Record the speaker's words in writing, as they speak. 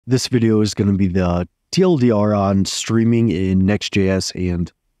This video is going to be the TLDR on streaming in Next.js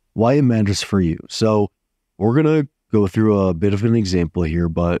and why it matters for you. So we're going to go through a bit of an example here,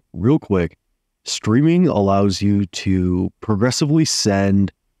 but real quick, streaming allows you to progressively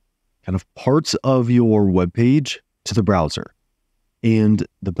send kind of parts of your web page to the browser. And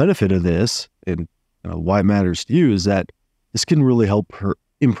the benefit of this and why it matters to you is that this can really help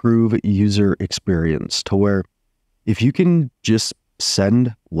improve user experience to where if you can just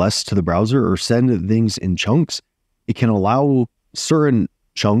send less to the browser or send things in chunks, it can allow certain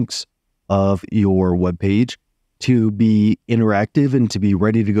chunks of your web page to be interactive and to be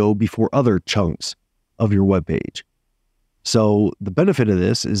ready to go before other chunks of your web page. So the benefit of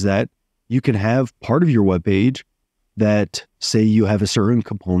this is that you can have part of your web page that, say you have a certain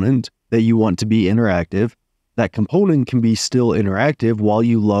component that you want to be interactive. That component can be still interactive while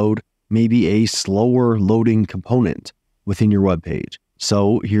you load maybe a slower loading component within your web page.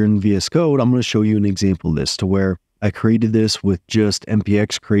 So here in VS Code, I'm going to show you an example of this to where I created this with just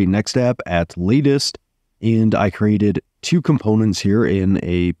npx create next app at latest, and I created two components here in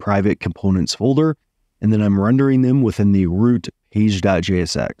a private components folder, and then I'm rendering them within the root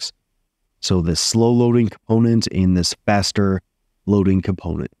page.jsx. So this slow loading component and this faster loading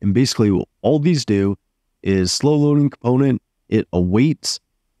component. And basically what all these do is slow loading component, it awaits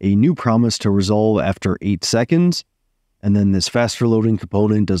a new promise to resolve after 8 seconds. And then this faster loading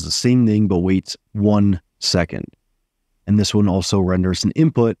component does the same thing, but waits 1 second. And this one also renders an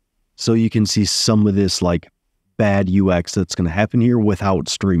input. So you can see some of this like bad UX that's going to happen here without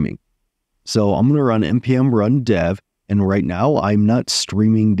streaming. So I'm going to run npm run dev. And right now I'm not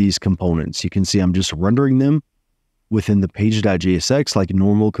streaming these components. You can see I'm just rendering them within the page.jsx like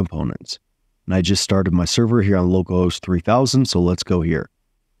normal components. And I just started my server here on localhost 3000. So let's go here.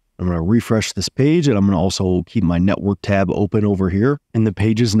 I'm going to refresh this page, and I'm going to also keep my network tab open over here. And the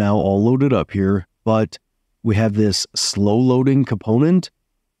page is now all loaded up here, but we have this slow loading component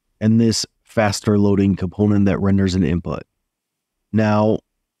and this faster loading component that renders an input. Now,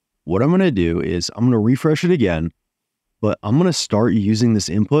 what I'm going to do is I'm going to refresh it again, but I'm going to start using this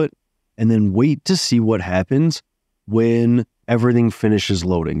input and then wait to see what happens when everything finishes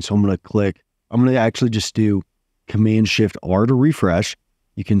loading. So I'm going to actually just do Command-Shift-R to refresh.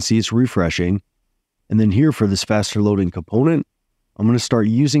 You can see it's refreshing. And then here for this faster loading component, I'm going to start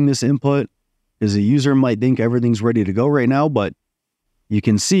using this input because the user might think everything's ready to go right now, but you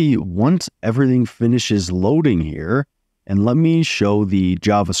can see once everything finishes loading here, and let me show the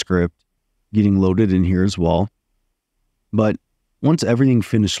JavaScript getting loaded in here as well. But once everything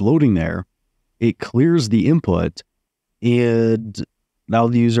finished loading there, it clears the input and now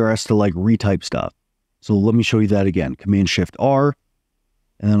the user has to like retype stuff. So let me show you that again. Command-Shift-R.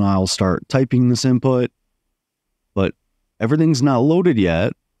 And then I'll start typing this input, but everything's not loaded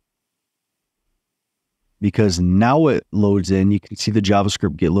yet because now it loads in. You can see the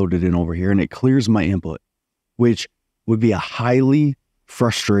JavaScript get loaded in over here and it clears my input, which would be a highly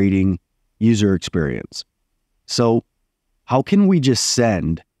frustrating user experience. So how can we just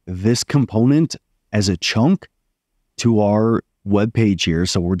send this component as a chunk to our web page here?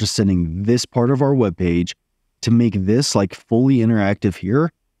 So we're just sending this part of our web page to make this like fully interactive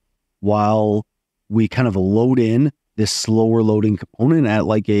here while we kind of load in this slower loading component at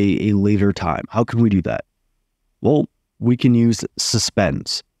like a later time. How can we do that? Well, we can use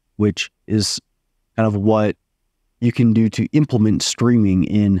suspense, which is kind of what you can do to implement streaming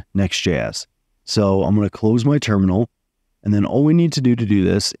in Next.js. So I'm going to close my terminal, and then all we need to do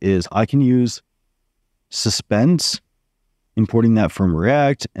this is I can use suspense, importing that from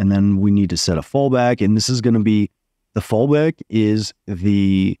React, and then we need to set a fallback. And this is going to be, the fallback is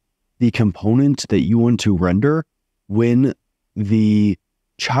the component that you want to render when the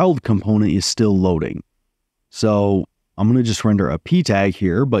child component is still loading. So I'm going to just render a p tag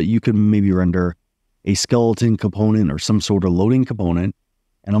here, but you can maybe render a skeleton component or some sort of loading component.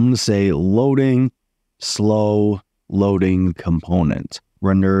 And I'm going to say loading, slow loading component.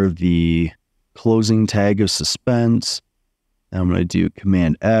 Render the closing tag of suspense. I'm going to do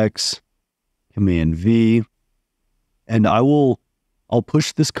Command X, Command V, and I'll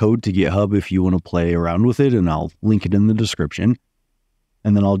push this code to GitHub if you want to play around with it, and I'll link it in the description.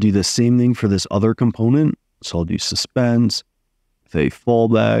 And then I'll do the same thing for this other component. So I'll do suspense with a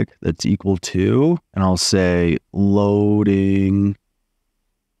fallback that's equal to, and I'll say loading,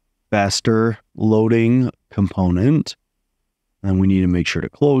 faster loading component. And we need to make sure to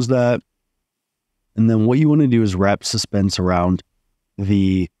close that. And then what you want to do is wrap suspense around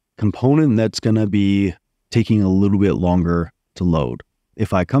the component that's going to be taking a little bit longer to load.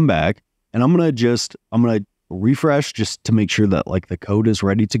 If I come back and I'm going to refresh just to make sure that like the code is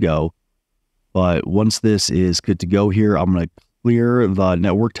ready to go. But once this is good to go here, I'm going to clear the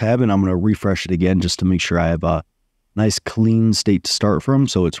network tab and I'm going to refresh it again just to make sure I have a nice clean state to start from.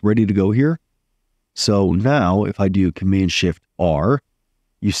 So it's ready to go here. So now if I do Command-Shift-R,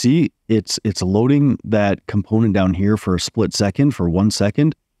 you see it's loading that component down here for a split second, for 1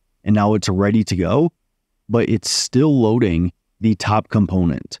 second, and now it's ready to go, but it's still loading the top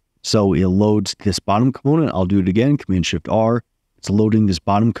component. So it loads this bottom component. I'll do it again, Command-Shift-R. It's loading this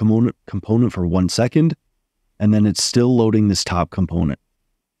bottom component for 1 second, and then it's still loading this top component.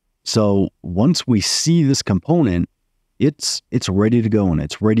 So once we see this component, it's ready to go and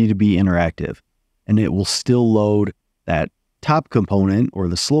it's ready to be interactive, and it will still load that top component or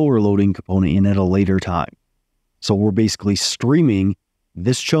the slower loading component in at a later time. So we're basically streaming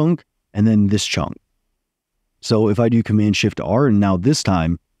this chunk and then this chunk. So if I do Command-Shift-R, and now this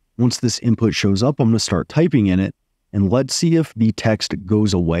time, once this input shows up, I'm going to start typing in it, and let's see if the text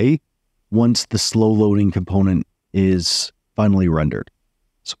goes away once the slow loading component is finally rendered.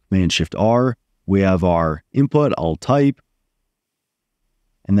 So Command-Shift-R, we have our input, I'll type,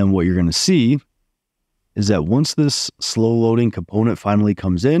 and then what you're going to see is that once this slow loading component finally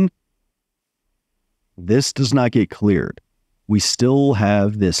comes in, this does not get cleared. We still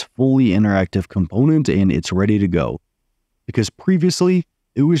have this fully interactive component and it's ready to go. Because previously,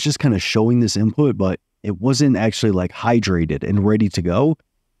 it was just kind of showing this input, but it wasn't actually like hydrated and ready to go.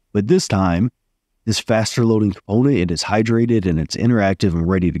 But this time, this faster loading component, it is hydrated and it's interactive and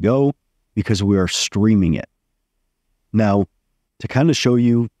ready to go because we are streaming it. Now, to kind of show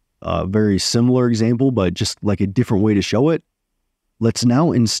you a very similar example, but just like a different way to show it, let's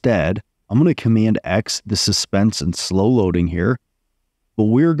now instead, I'm going to Command X the suspense and slow loading here, but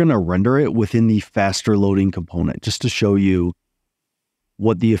we're going to render it within the faster loading component just to show you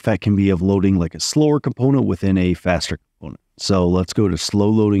what the effect can be of loading like a slower component within a faster component. So let's go to slow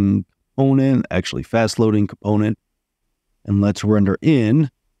loading component, actually fast loading component, and let's render in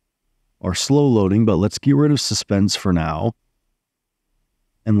our slow loading, but let's get rid of suspense for now.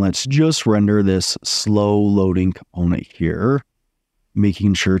 And let's just render this slow loading component here,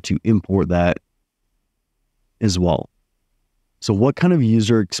 making sure to import that as well. So what kind of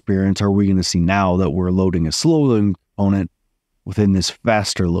user experience are we going to see now that we're loading a slow loading component within this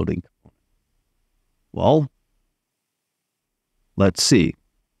faster loading component? Well, let's see.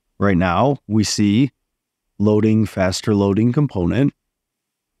 Right now, we see loading faster loading component,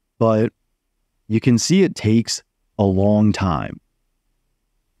 but you can see it takes a long time.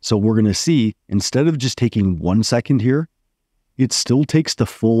 So we're going to see, instead of just taking 1 second here, it still takes the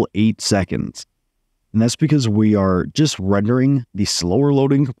full 8 seconds. And that's because we are just rendering the slower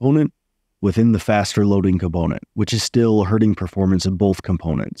loading component within the faster loading component, which is still hurting performance in both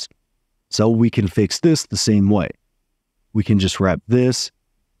components. So we can fix this the same way. We can just wrap this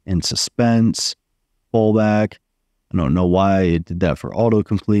in suspense, fallback. I don't know why it did that for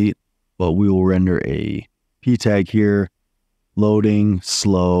autocomplete, but we will render a p tag here, loading,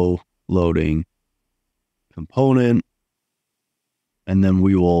 slow loading component, and then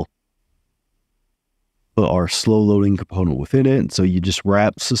we will put our slow loading component within it. So you just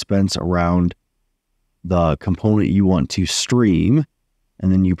wrap suspense around the component you want to stream,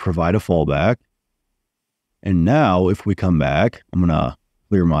 and then you provide a fallback. And now if we come back, I'm going to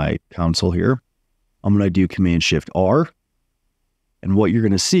clear my console here. I'm going to do Command-Shift-R. And what you're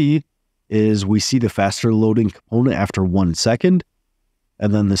going to see is we see the faster loading component after 1 second.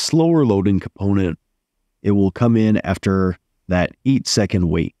 And then the slower loading component, it will come in after that 8 second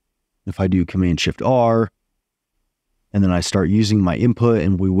wait. If I do Command-Shift-R, and then I start using my input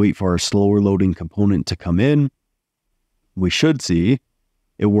and we wait for our slower loading component to come in, we should see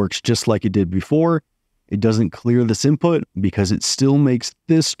it works just like it did before. It doesn't clear this input because it still makes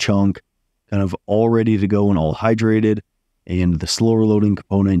this chunk kind of all ready to go and all hydrated, and the slower loading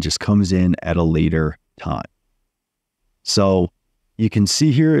component just comes in at a later time. So you can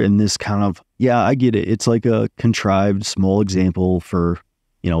see here in this kind of, yeah, I get it. It's like a contrived small example for,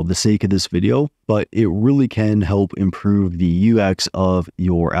 the sake of this video, but it really can help improve the UX of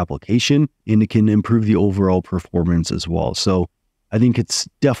your application, and it can improve the overall performance as well. So I think it's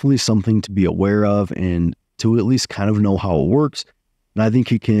definitely something to be aware of and to at least kind of know how it works. And I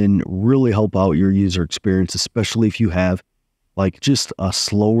think it can really help out your user experience, especially if you have like just a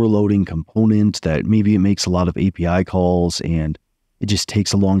slower loading component that maybe it makes a lot of API calls and it just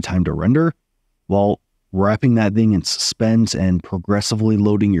takes a long time to render. Well, wrapping that thing in suspense and progressively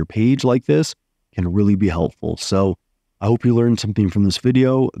loading your page like this can really be helpful. So I hope you learned something from this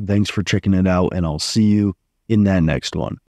video. Thanks for checking it out, and I'll see you in that next one.